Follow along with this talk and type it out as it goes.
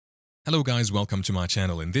Hello guys, welcome to my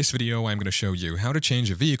channel. In this video, I'm going to show you how to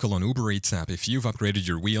change a vehicle on Uber Eats app. If you've upgraded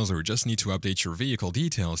your wheels or just need to update your vehicle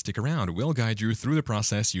details, stick around. We'll guide you through the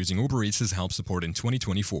process using Uber Eats' help support in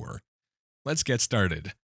 2024. Let's get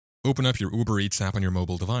started. Open up your Uber Eats app on your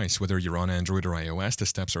mobile device. Whether you're on Android or iOS, the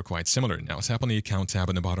steps are quite similar. Now tap on the Account tab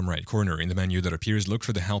in the bottom right corner. In the menu that appears, look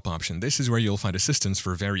for the Help option. This is where you'll find assistance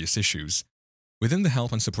for various issues. Within the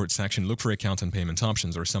Help and Support section, look for Account and Payment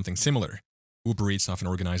options or something similar. Uber Eats often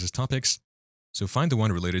organizes topics, so find the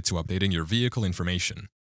one related to updating your vehicle information.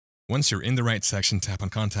 Once you're in the right section, tap on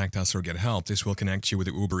Contact Us or Get Help. This will connect you with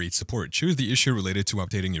the Uber Eats support. Choose the issue related to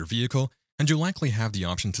updating your vehicle, and you'll likely have the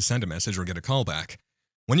option to send a message or get a call back.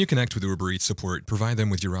 When you connect with Uber Eats support, provide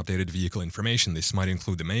them with your updated vehicle information. This might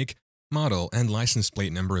include the make, model, and license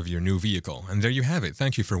plate number of your new vehicle. And there you have it.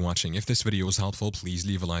 Thank you for watching. If this video was helpful, please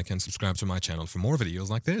leave a like and subscribe to my channel for more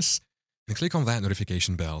videos like this. And click on that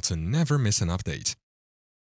notification bell to never miss an update.